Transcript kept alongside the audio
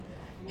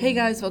Hey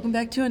guys, welcome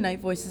back to a Night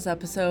Voices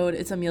episode.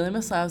 It's Amelia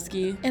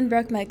Maslowski. And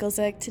Brooke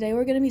Michalczyk. Today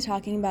we're going to be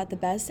talking about the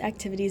best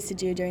activities to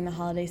do during the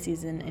holiday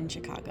season in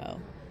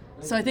Chicago.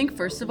 So I think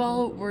first of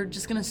all, we're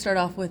just going to start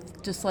off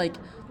with just like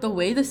the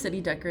way the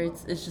city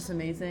decorates is just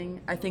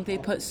amazing. I think they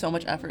put so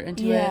much effort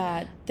into it.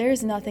 Yeah,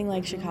 there's nothing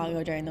like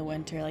Chicago during the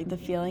winter. Like the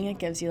feeling it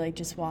gives you like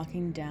just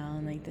walking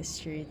down like the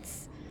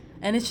streets.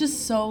 And it's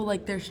just so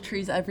like there's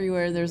trees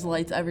everywhere, there's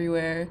lights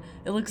everywhere.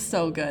 It looks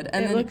so good.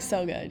 And it looks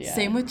so good, yeah.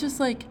 Same with just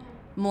like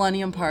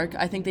Millennium Park.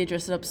 I think they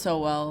dress it up so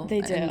well.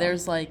 They do. And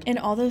there's like... And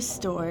all those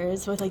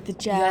stores with like the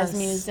jazz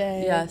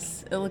music.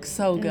 Yes, it looks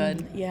so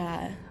good.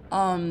 Yeah.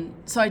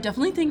 So I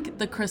definitely think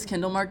the Chris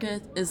Kindle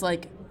Market is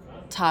like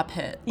top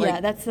hit. Like, yeah,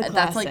 that's the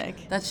classic.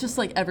 That's just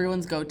like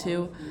everyone's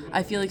go-to.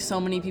 I feel like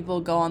so many people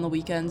go on the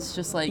weekends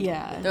just like,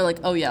 they're like,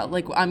 oh yeah,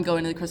 like I'm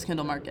going to the Chris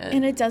Kindle Market.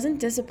 And it doesn't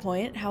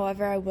disappoint.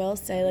 However, I will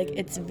say like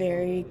it's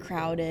very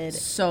crowded.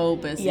 So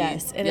busy.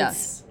 Yes. And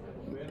it's...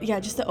 Yeah,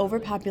 just the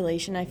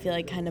overpopulation, I feel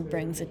like, kind of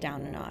brings it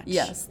down a notch.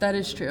 Yes, that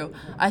is true.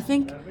 I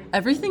think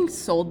everything's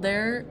sold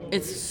there.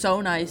 It's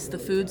so nice. The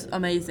food's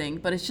amazing,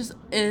 but it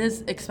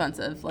is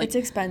expensive. Like, it's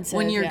expensive,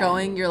 when you're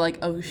going, you're like,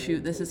 oh,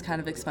 shoot, this is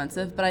kind of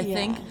expensive. But I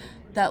think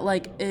that,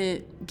 like,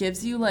 it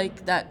gives you,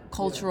 like, that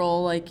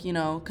cultural, like, you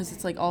know, because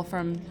it's, like, all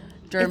from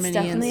Germany and stuff like that. It's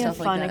definitely a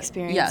fun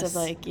experience of,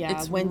 like,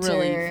 it's winter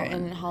really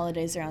and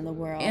holidays around the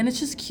world. And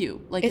it's just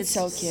cute. Like, it's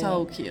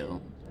so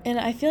cute. And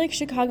I feel like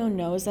Chicago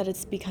knows that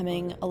it's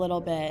becoming a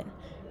little bit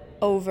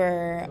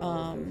over,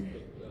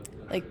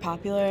 like,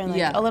 popular and,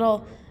 like, a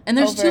little and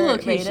there's overrated.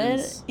 2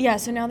 locations. Yeah,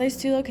 so now there's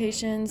 2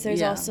 locations.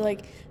 There's also,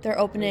 like, they're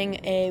opening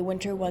a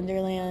Winter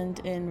Wonderland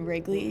in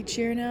Wrigley each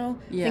year now.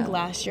 I think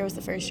last year was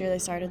the first year they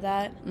started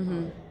that.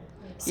 Mm-hmm.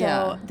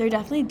 So they're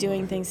definitely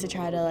doing things to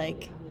try to,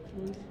 like,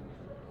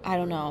 I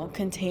don't know,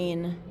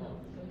 contain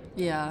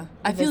I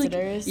feel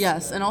visitors. Like,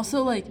 yes, and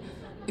also, like,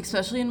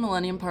 especially in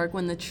Millennium Park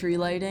when the tree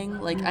lighting,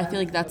 like, I feel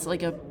like that's,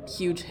 like, a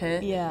huge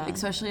hit. Yeah.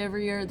 Especially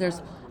every year. There's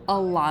a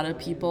lot of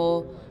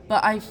people.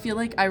 But I feel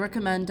like I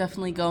recommend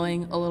definitely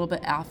going a little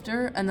bit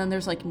after. And then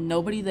there's, like,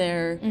 nobody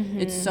there. Mm-hmm.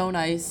 It's so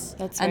nice.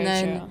 That's very true.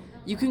 And then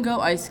you can go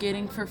ice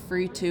skating for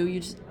free,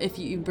 too, if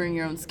you bring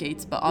your own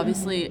skates. But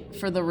obviously,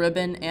 for the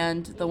Ribbon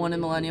and the one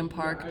in Millennium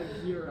Park,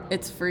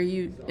 it's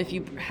free if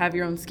you have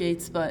your own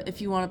skates. But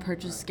if you want to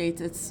purchase skates,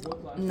 it's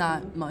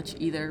not much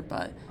either.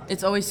 But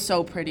it's always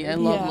so pretty. I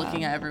love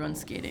looking at everyone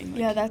skating.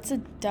 Yeah, that's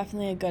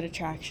definitely a good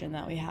attraction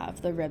that we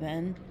have, the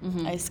Ribbon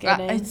ice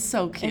skating. It's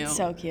so cute. It's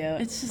so cute.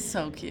 It's just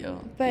so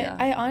cute. But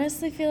I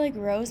honestly feel like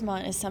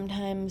Rosemont is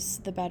sometimes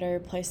the better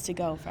place to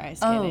go for ice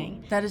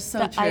skating. Oh, that is so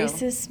true. The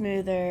ice is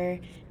smoother,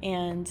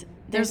 and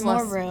there's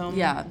more room.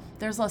 Yeah,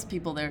 there's less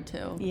people there,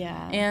 too.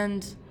 Yeah.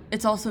 And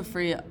it's also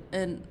free,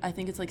 and I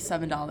think it's like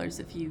 $7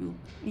 if you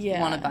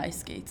want to buy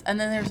skates. And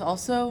then there's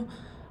also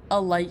a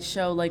light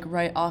show, like,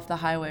 right off the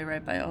highway,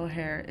 right by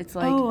O'Hare. It's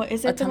like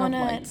is it the one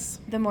at lights.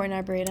 the Morton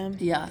Arboretum?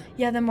 Yeah.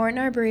 Yeah, the Morton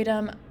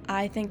Arboretum,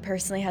 I think,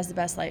 personally has the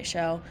best light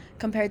show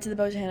compared to the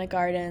Botanic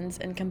Gardens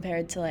and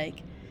compared to,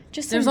 like,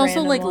 just there's some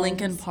also, like, ones.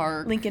 Lincoln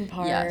Park.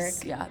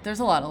 Yes, yeah. There's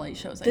a lot of light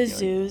shows, The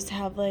zoos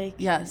have, like...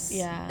 Yes.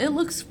 Yeah. It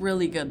looks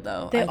really good,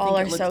 though. They all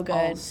are so good.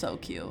 All so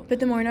cute. But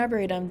the Morton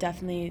Arboretum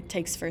definitely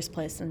takes first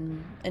place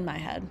in my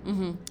head.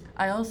 Mm-hmm.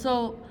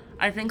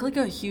 I think, like,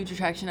 a huge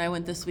attraction I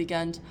went this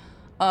weekend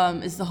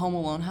is the Home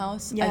Alone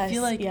house. Yes, I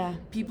feel like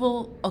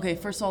people... Okay,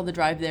 first of all, the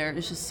drive there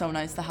is just so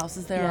nice. The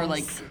houses there are,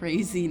 like,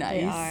 crazy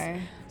nice. They are.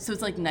 So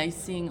it's, like, nice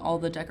seeing all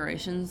the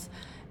decorations.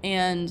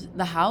 And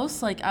the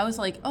house, like, I was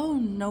like, oh,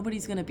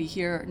 nobody's going to be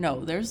here.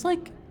 No, there's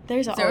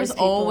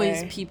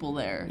always people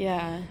there.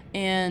 Yeah.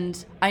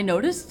 And I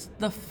noticed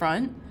the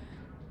front,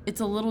 it's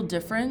a little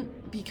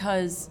different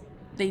because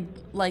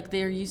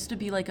there used to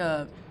be, like,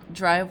 a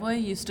driveway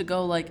used to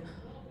go, like,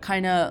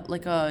 kind of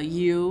like a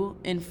U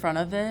in front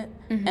of it,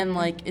 and,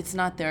 like, it's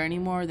not there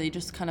anymore. They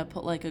just kind of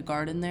put, like, a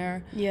garden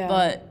there. Yeah.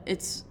 But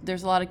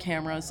there's a lot of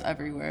cameras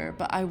everywhere.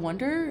 But I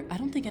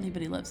don't think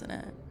anybody lives in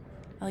it.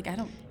 Like, I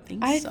don't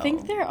think so. I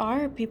think there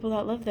are people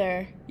that live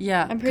there.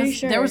 Yeah. I'm pretty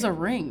sure. There was a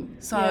ring.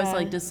 So I was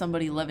like, does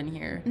somebody live in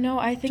here? No,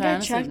 I think I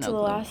checked the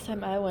last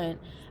time I went.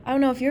 I don't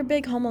know. If you're a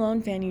big Home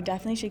Alone fan, you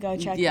definitely should go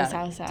check this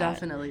house out. Yeah,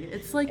 definitely.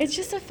 It's like... It's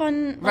just a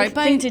fun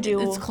thing to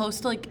do. It's close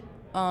to, like,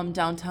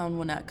 downtown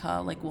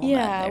Winnetka, like, Wilmette.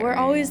 Yeah, we're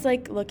always,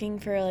 like, looking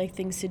for, like,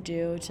 things to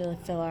do to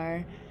fill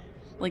our...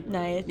 like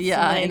nights. Yeah,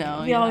 and, like, I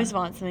know. We always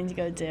want something to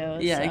go do.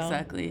 Yeah, so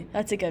exactly.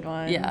 That's a good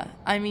one. Yeah,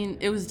 I mean,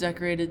 it was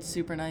decorated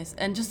super nice,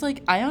 and just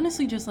like I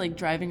honestly just like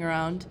driving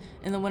around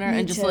in the winter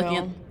and just looking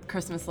at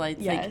Christmas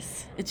lights.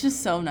 Yes, like, it's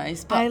just so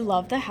nice. But I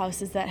love the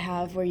houses that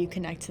have where you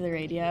connect to the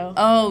radio.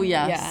 Oh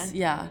yes,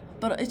 yeah.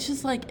 But it's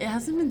just like it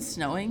hasn't been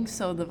snowing,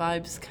 so the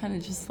vibes kind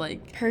of just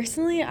like.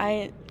 Personally,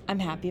 I'm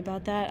happy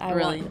about that.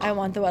 I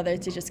want the weather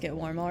to just get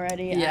warm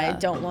already. Yeah. I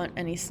don't want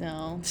any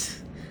snow.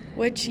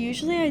 Which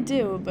usually I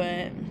do,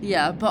 but...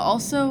 Yeah, but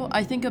also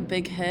I think a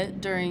big hit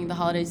during the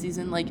holiday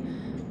season, like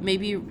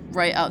maybe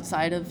right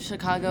outside of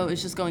Chicago,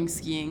 is just going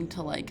skiing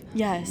to like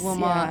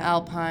Wilmot,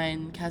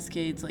 Alpine,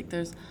 Cascades. Like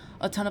there's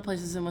a ton of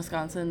places in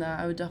Wisconsin that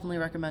I would definitely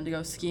recommend to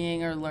go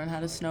skiing or learn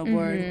how to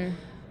snowboard.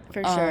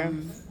 For sure.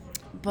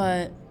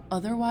 But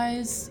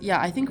otherwise,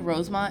 yeah, I think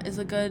Rosemont is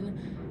a good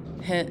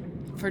hit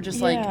for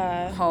just like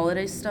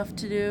holiday stuff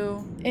to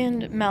do.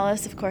 And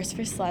Mellis, of course,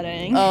 for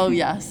sledding. Oh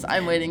yes,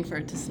 I'm waiting for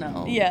it to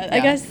snow. Yeah, I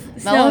guess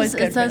snow is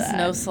good it says for that.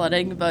 snow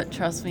sledding, but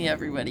trust me,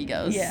 everybody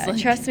goes. Yeah,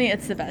 like, trust me,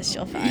 it's the best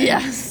you'll find.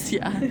 Yes,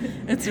 yeah,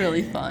 it's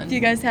really fun. Do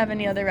you guys have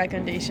any other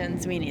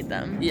recommendations? We need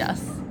them.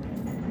 Yes.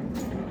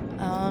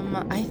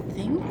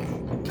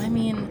 I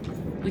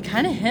mean, we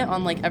kind of hit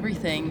on like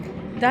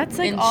everything. That's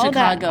like in all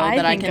Chicago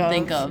that I can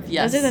think of.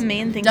 Yes, those are the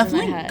main things.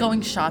 Definitely in my head.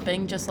 Going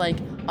shopping, just like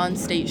on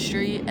State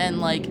Street and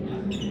like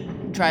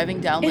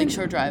driving down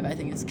Lakeshore Drive, I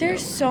think is cute.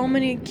 There's so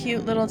many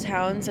cute little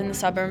towns in the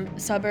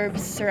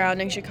suburbs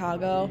surrounding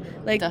Chicago,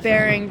 like Definitely.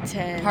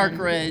 Barrington, Park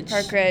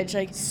Ridge,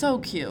 like so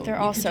cute. They're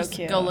all so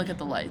cute. Go look at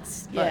the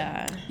lights. But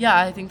yeah,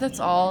 I think that's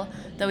all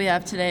that we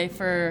have today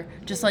for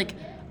just like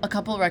a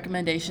couple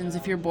recommendations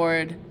if you're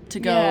bored to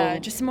go. Yeah,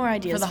 just some more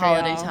ideas for the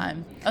holiday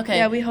time. Okay.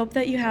 Yeah, we hope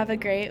that you have a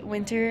great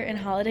winter and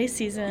holiday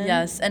season.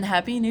 Yes, and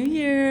Happy New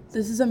Year.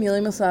 This is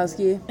Amelia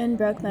Maslowski and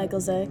Brooke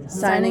Michalczyk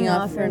signing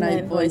off for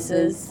Night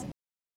Voices.